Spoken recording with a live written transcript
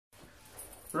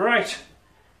Right,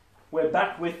 we're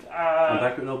back with... I'm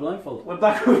back with no blindfold. We're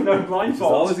back with no blindfold. It's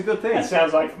always a good thing. That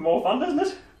sounds like more fun, doesn't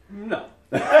it? No.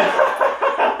 No.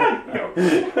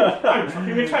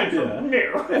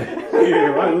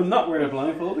 I will not wear a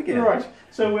blindfold again. Right,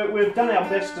 so we've done our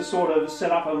best to sort of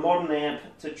set up a modern amp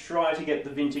to try to get the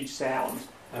vintage sound.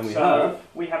 And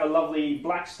we have a lovely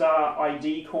Blackstar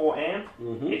ID Core amp.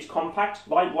 It's compact,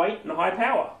 lightweight, and high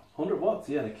power. 100 watts,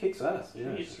 yeah, it kicks ass.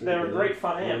 Yeah, they're a great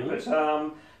fun amp, but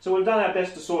so we've done our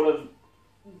best to sort of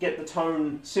get the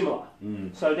tone similar.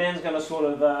 So Dan's going to sort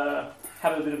of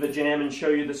have a bit of a jam and show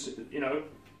you this, you know,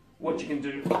 what you can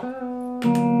do.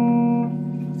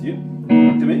 To you?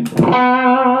 To me?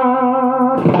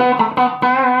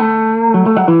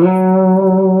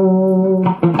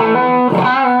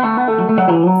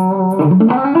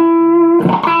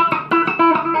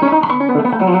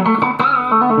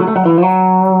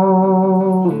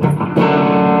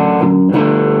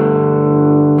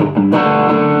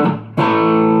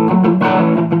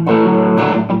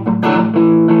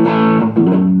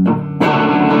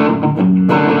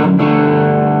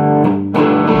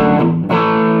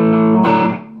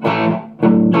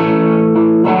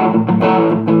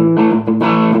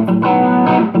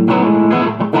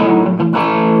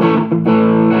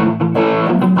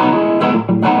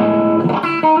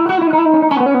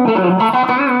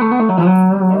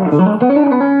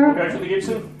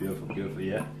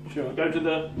 Go to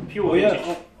the pure vintage.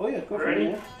 Vintage. Oh yeah, go for Ready?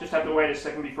 it, yeah. Just have to wait a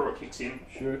second before it kicks in.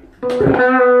 Sure.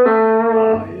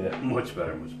 Oh yeah, much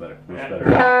better, much better, much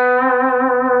better.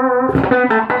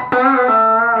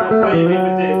 I'll play a bit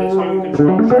with the tone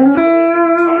control track.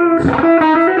 Tones.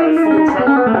 Full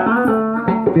treble.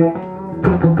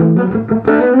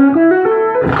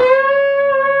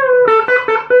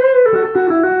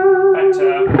 Back to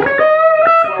 12 o'clock.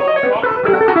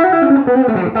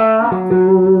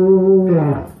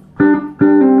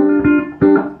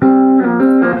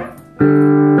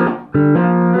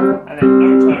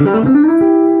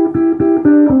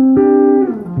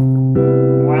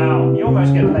 Wow, you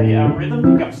almost get a rhythm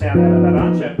pickup sound out of that,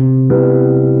 aren't you?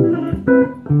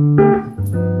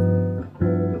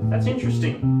 That's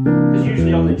interesting, because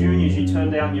usually on the juniors you turn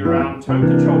down your tone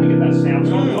control to get that sound.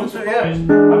 So I'm surprised.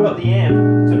 I've got the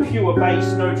amp to pure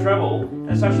bass, no treble, and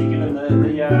it's actually given the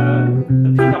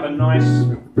pickup a nice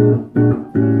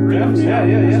rhythm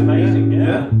sound. It's amazing.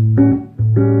 Yeah.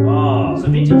 Oh, so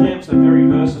vintage amps are very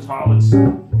versatile. It's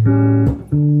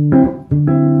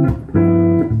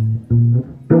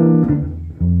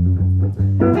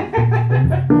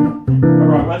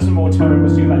alright, we'll add some more tone,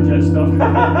 we'll see that jazz stuff.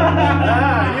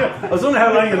 I was wondering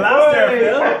how long you last there,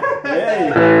 Phil. Hey.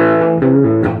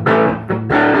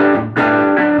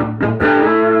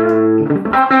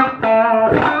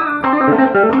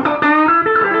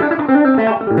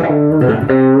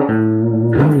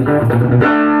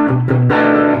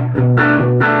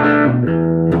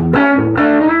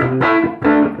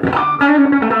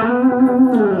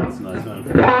 That's a nice one.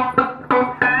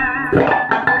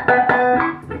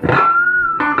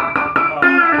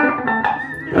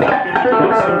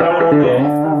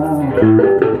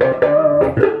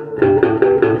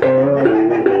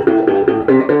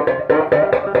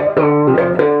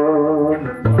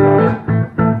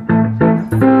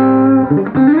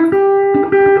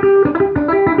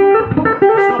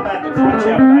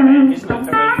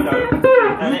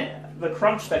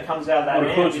 Crunch that comes out of that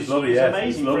amp is lovely,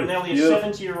 amazing for nearly a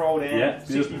 70-year-old amp. Yeah,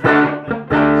 65-year-old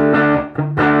amp.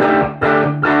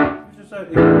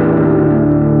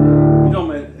 You don't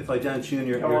mind if I down tune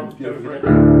your Go for it.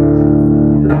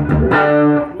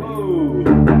 Whoa.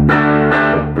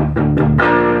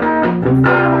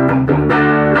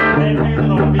 And here's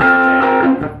another vintage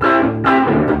amp.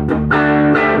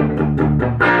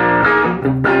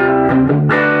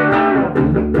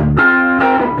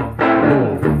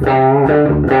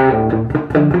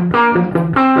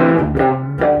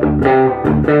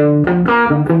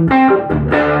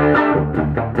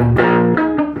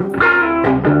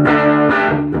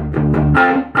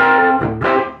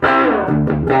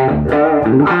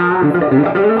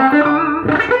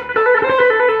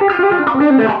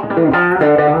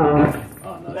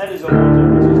 That is a lot of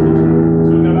difference, isn't it? So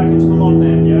we'll go back into the modern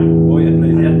amp, yeah? Oh yeah,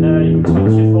 please. And you can tell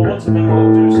us your thoughts, and then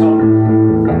we'll do some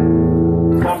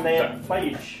modern amp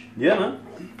playage. Yeah, man.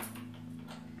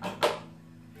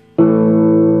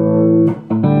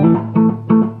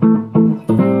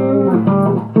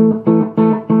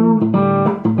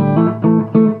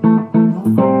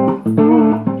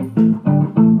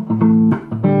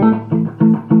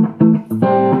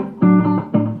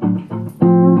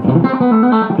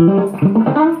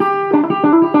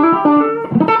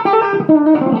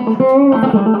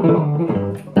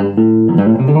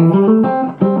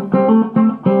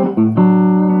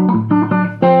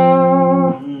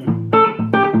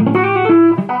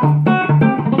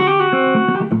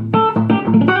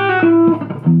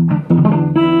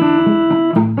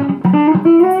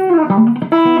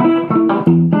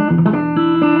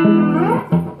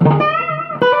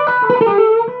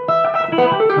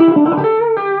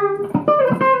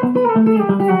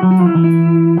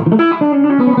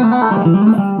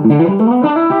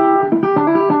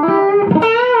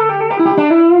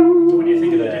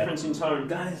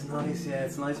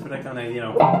 kind of, you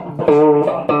know.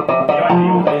 The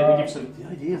idea of the Gibson. The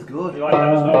idea is good. You like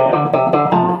that as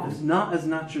well? It's not as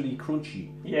naturally crunchy.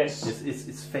 Yes.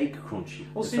 It's fake crunchy.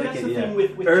 Well, it's see, like that's the thing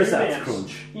with tube amps.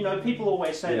 crunch. You know, people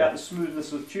always say about the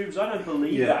smoothness of tubes. I don't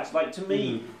believe that. Like, to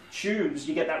me, tubes,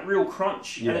 you get that real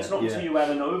crunch, and it's not until you add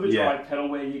an overdrive pedal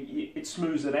where it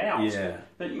smooths it out. Yeah.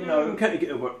 But, you know...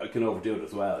 I can overdo it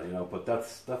as well, you know, but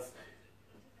that's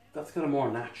got a more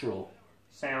natural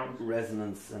sound,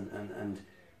 resonance and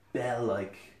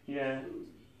bell-like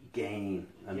gain,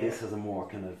 and this has a more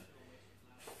kind of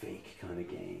fake kind of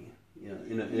gain, you know,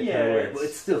 in a kind of way. But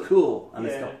it's still cool, and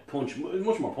it's got punch,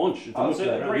 much more punch. It's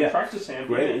a great practice amp.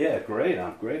 Great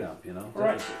amp, you know.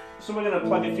 Right, so we're going to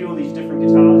plug a few of these different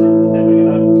guitars in, and we're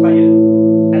going to play it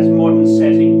as modern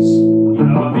settings. You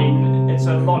know, I mean, it's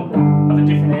a lot of a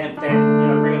different amp than, you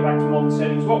know, bring it back to modern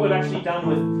settings. What we've actually done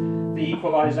with the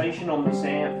equalization on this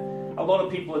amp, a lot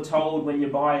of people are told when you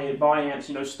buy amps,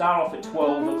 you know, start off at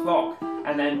 12 o'clock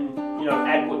and then, you know,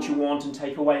 add what you want and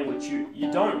take away what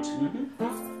you don't.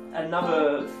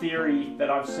 Another theory that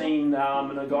I've seen,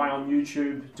 and a guy on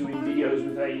YouTube doing videos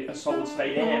with a solid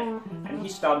state amp, and he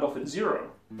started off at 0.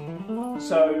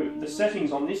 So the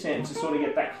settings on this amp to sort of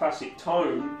get that classic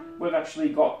tone, we've actually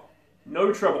got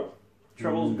no treble.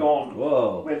 Treble's gone.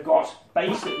 Whoa. We've got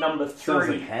bass at number 3. Sounds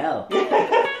like hell. We've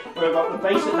got the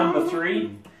bass at number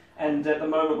 3, and at the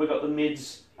moment we've got the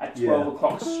mids at 12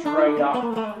 o'clock straight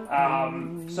up.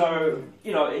 So,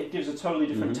 you know, it gives a totally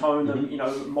different tone than, you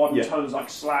know, modern tones like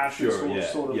slash and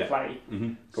sort of play.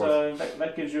 So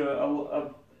that gives you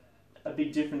a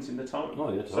big difference in the tone.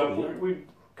 Oh, yeah, totally. So we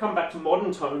come back to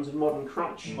modern tones and modern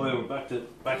crunch. Oh, yeah, we're back to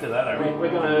that, are we? We're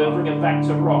going to bring it back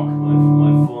to rock.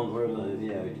 My phone, where was it?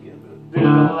 Yeah, we get a bit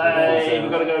of delay.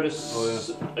 We've got to go to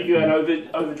you had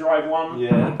overdrive 1.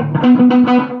 Yeah.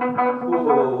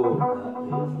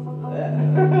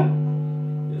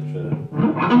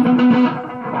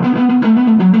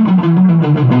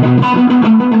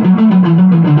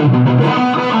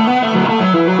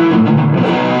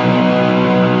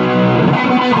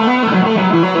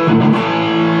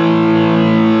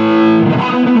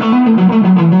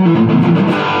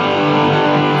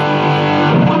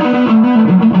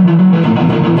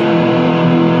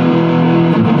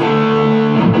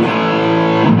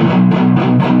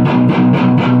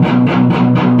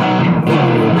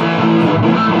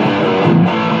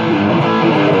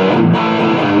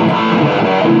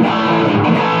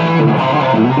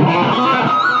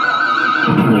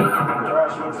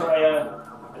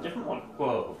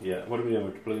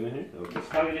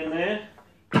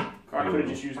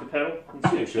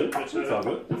 It's all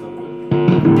good. It's all good.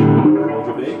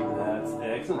 Ultra big. That's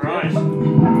excellent. Right.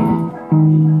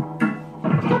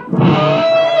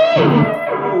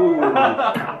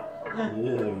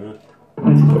 Yeah, man.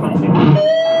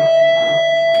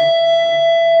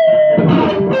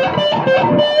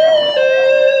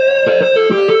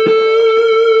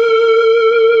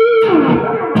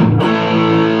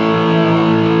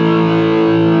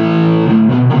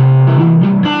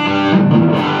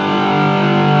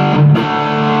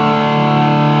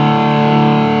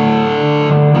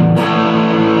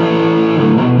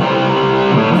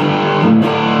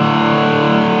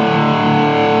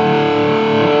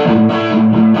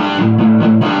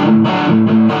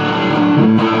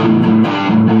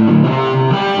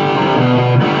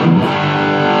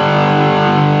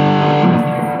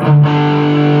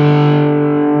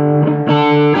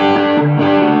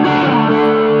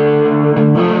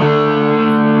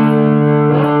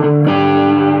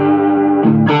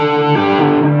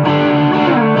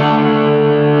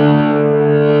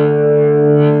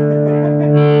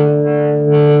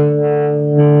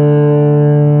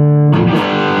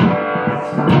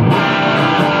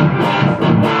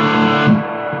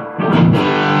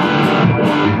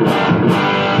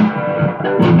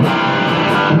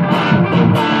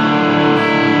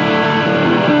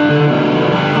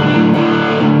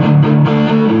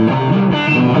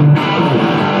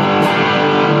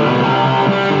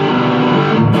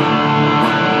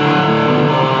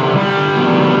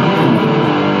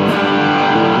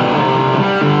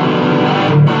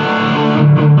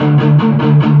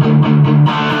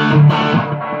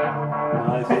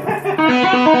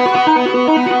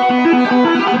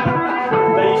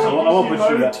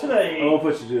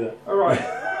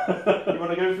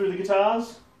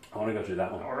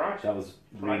 That was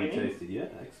really tasty. Yeah,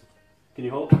 excellent. Can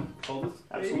you hold this?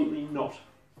 Absolutely not.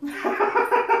 Don't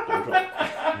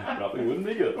drop. Dropping wouldn't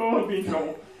be good. Oh, I'd be in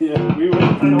trouble. Yeah, we would.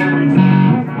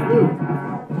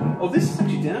 Oh, this is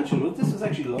actually down tuned. This is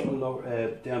actually low,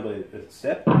 down by a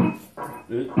step.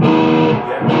 Yeah.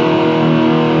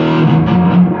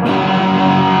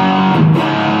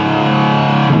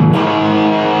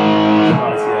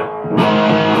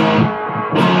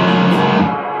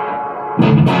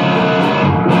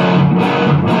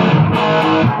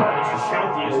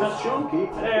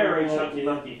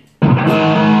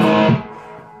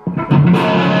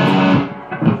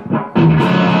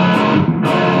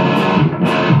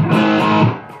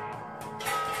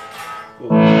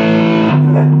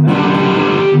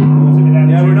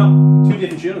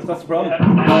 difference. That's the problem.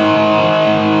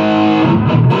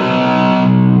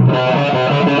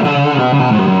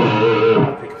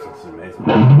 That pickup is amazing.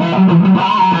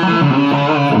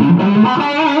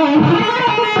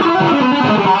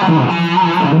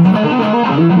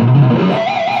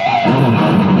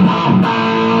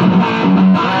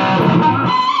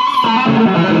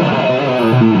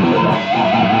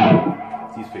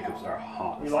 These pickups are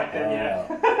hot. You like them, yeah?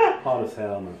 Hot as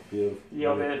hell, man. Beautiful.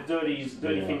 Yeah, they're dirty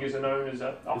fingers are known as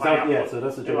a yeah, so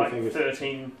that's a dirty like fingers.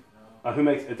 13. Who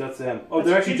makes it? That's oh,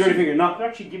 they're actually dirty finger, not. They're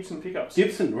actually Gibson pickups.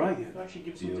 Gibson, right? Yeah. They're actually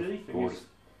Gibson dirty fingers.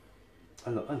 I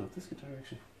love this guitar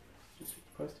actually. Just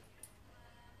surprised.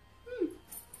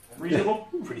 Reasonable.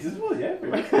 Reasonable, yeah.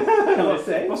 I'll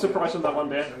say. What's the price on that one,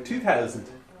 Dan? 2,000.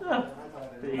 Ah,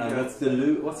 there you go. That's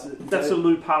the what's it? That's a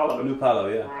Lupalo. Lupalo,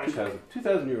 yeah. Right.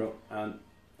 2,000 euro, and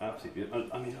absolutely beautiful.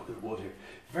 I mean, look at the wood here.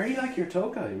 Very like your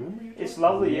Tokai, remember your Tokai? It's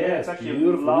lovely, yeah. It's actually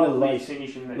beautiful, a lovely light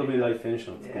finish in there. Lovely light finish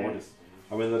on it. It's gorgeous.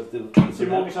 I mean, two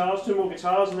more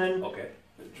guitars, and then. Okay,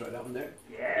 try that one there.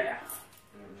 Yeah.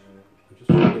 I'm just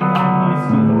trying to get that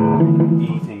nice little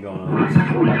E thing going on.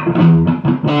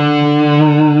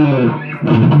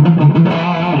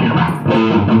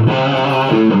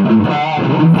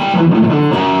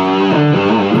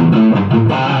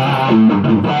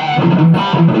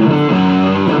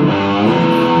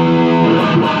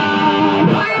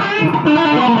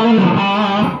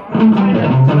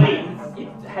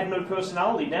 No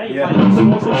personality. Now you're playing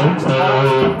distortions.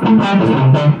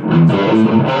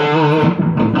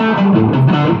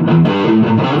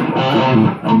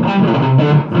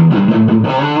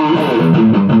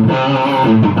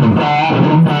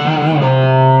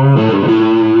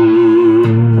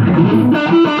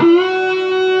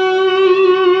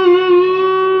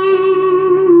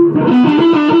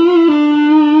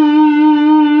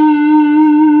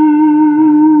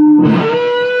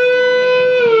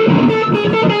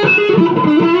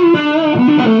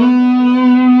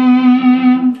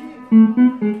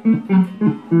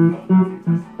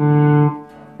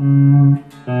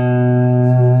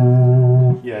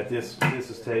 Yeah, this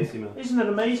is tasty, man. Isn't it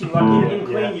amazing? Like in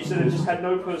clean, you said it just had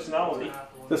no personality.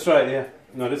 That's right. Yeah.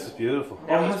 No, this is beautiful.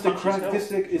 Now has the crack?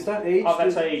 This is that aged? Oh,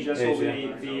 that's aged. That's all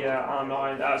yeah. the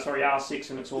R9. Sorry, R6,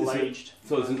 and it's all aged.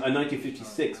 So it's a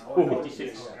 1956. Oh,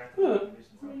 56.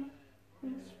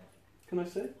 Can I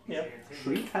say? Yeah.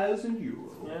 3,000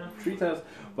 euro. Yeah. 3,000.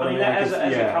 I mean, as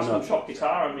a custom shop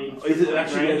guitar, I mean, is it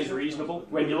actually is reasonable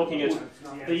when you're looking at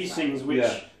these things, which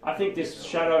I think this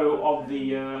shadow of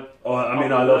the. Oh, I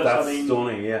mean, I love that.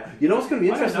 Stunning. Yeah. You know what's going to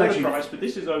be interesting? I don't know the price, but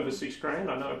this is over $6,000.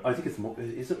 I know. I think it's more.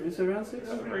 Is it around 6?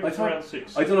 It's around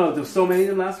 6. I don't know. There were so many of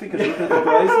them last week. I looked at the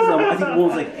prices. I think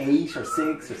one's like 8 or 6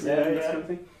 or 7. That kind of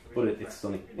thing. But it's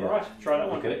stunning. Yeah. Right, try that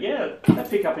one. Okay. Yeah, that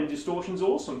pickup in distortion's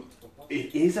awesome.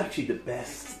 It is actually the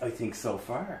best, I think, so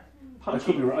far. Punchy. I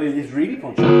could be right. It is really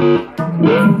punchy. You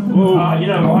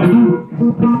know,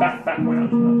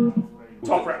 background.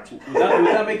 Top wrapped. Would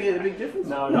that make a big difference?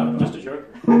 No, just a joke.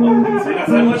 See, that's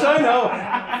how much I know.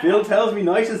 Phil tells me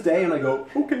night is day, and I go,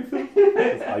 okay, Phil.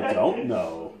 I don't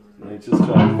know. I just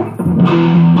try.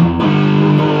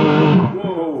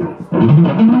 Whoa.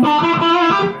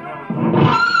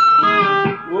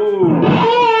 Whoa.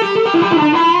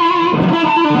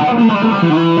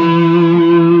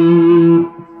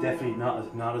 Definitely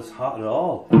not as hot at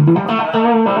all,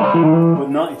 but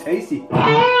not tasty. Why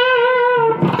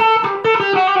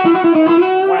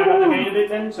not the gain a bit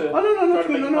then? To no,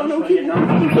 keep it on.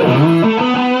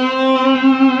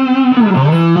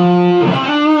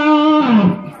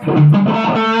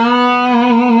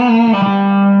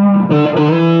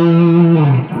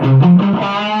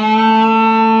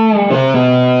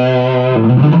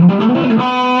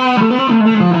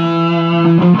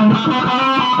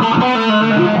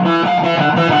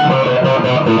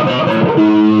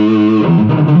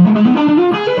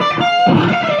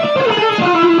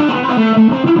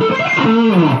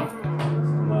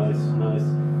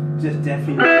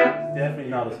 Definitely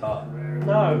not as hot.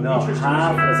 No,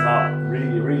 half as hot.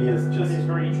 Really is just. That is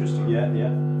very interesting. Yeah.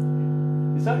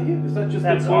 Is that you? Is that just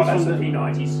that's the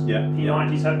P90s. Yeah.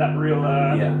 P90s have that real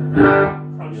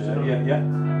crunch to them.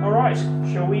 Yeah. All right,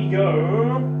 shall we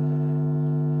go?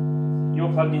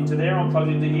 You're plugged into there. I'm plugged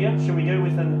into here. Shall we go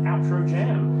with an outro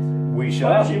jam? We shall.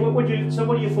 Well, actually,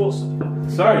 what are your thoughts?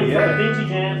 Sorry, from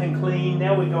vintage amp and clean.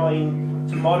 Now we're going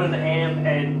to modern amp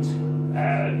and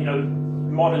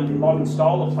modern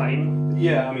style of playing.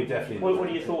 Yeah, I mean, definitely. What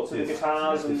are your thoughts of the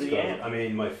guitars and the amp? I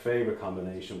mean, my favourite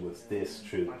combination was this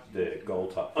through the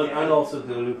gold top, and also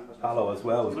the loop palo as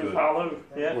well was good. Palo,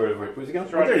 yeah. Where's it going?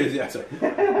 Right. There it is. Yeah, sorry.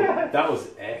 That was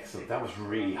excellent. That was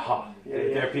really hot.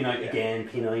 They're P90 again,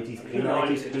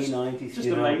 P90s. Just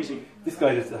amazing. This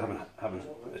guy just having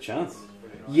a chance.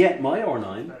 Yet my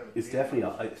R9 is definitely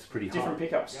it's pretty hot. Different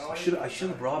pickups. I should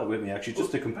have brought it with me actually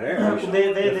just to compare.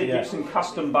 They're the Gibson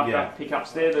custom bucker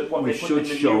pickups. They're what they put in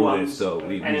the new ones.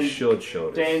 We should show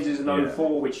this. Dan's is an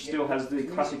 04, which still has the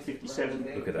classic 57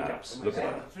 Look at pickups. that. Look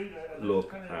at that.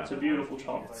 Look at It's a beautiful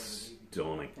top. It's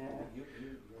stunning.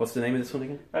 What's the name of this one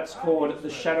again? That's called The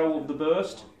Shadow of the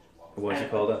Burst. Why is it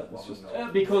called that? It's just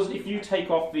because if you take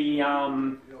off the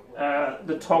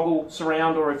toggle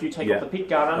surround, or if you take off the pick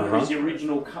guard under, is the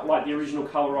original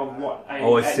colour of what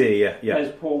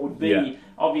as Paul would be. Yeah.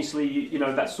 Obviously, you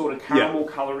know that sort of caramel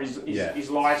colour is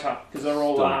lighter because they're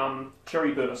all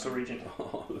cherry burst origin.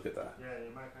 Oh, look at that!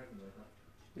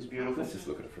 It's beautiful. Let's just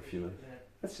look at it for a few minutes.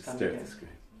 Let's just stare at the screen.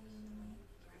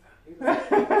 I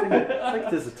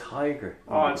think there's a tiger.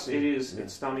 Oh, it is.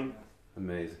 It's stunning.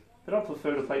 Amazing. But I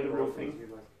prefer to play the real thing.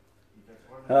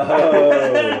 Oh,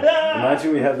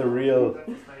 imagine we had the real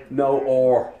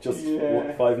just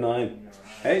 5.9.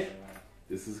 Hey,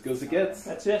 this is as good as it gets.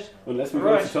 That's it. Unless we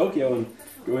go to Tokyo and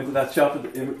go into that shop.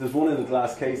 There's one in the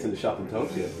glass case in the shop in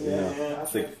Tokyo.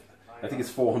 It's like, I think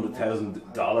it's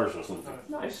 $400,000 or something.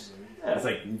 Nice. Yeah. It's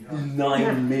like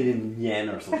 9 million yen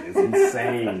or something. It's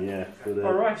insane. Yeah. But,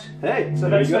 all right. Hey, so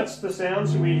that's the sound.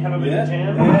 So we have a bit of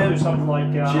jam. Do something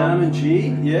like jam and G.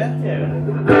 Yeah.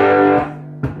 Yeah.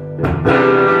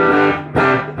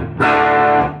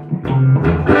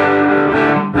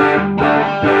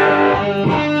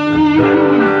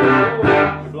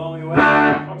 Blow me away.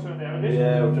 I'll turn down a bit.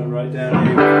 Yeah, we'll turn right down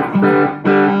here.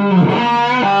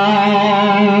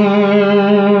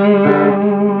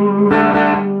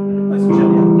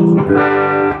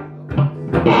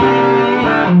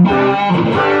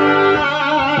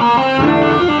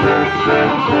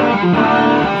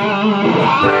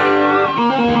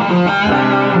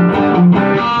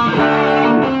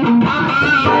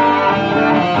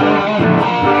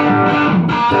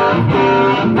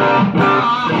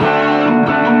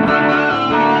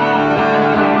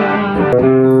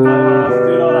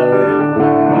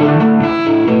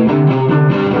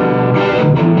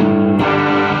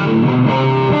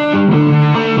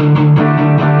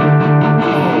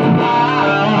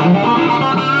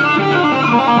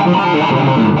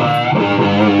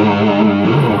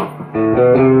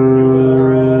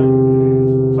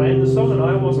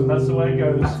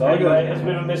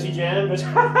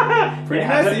 Pretty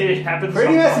messy. It happens.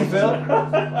 Pretty messy, Phil.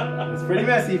 It's pretty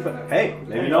messy, but hey,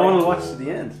 maybe no one will watch to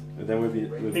the end. And then we'll be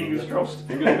fingers crossed.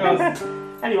 Fingers crossed.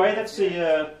 Anyway, that's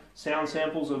the sound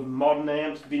samples of modern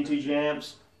amps, vintage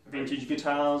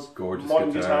guitars, gorgeous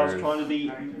modern guitars trying to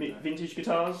be vintage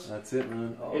guitars. That's it,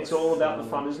 man. Oh, it's all about the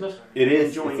fun, isn't it? It is.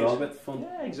 Enjoying it's all about the fun.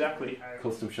 Yeah, exactly.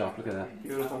 Custom shop. Look at that.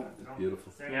 Beautiful. It's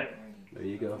beautiful. Yeah. There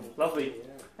you go. Lovely.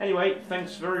 Anyway,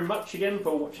 thanks very much again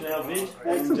for watching our vid,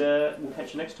 and we'll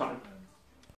catch you next time.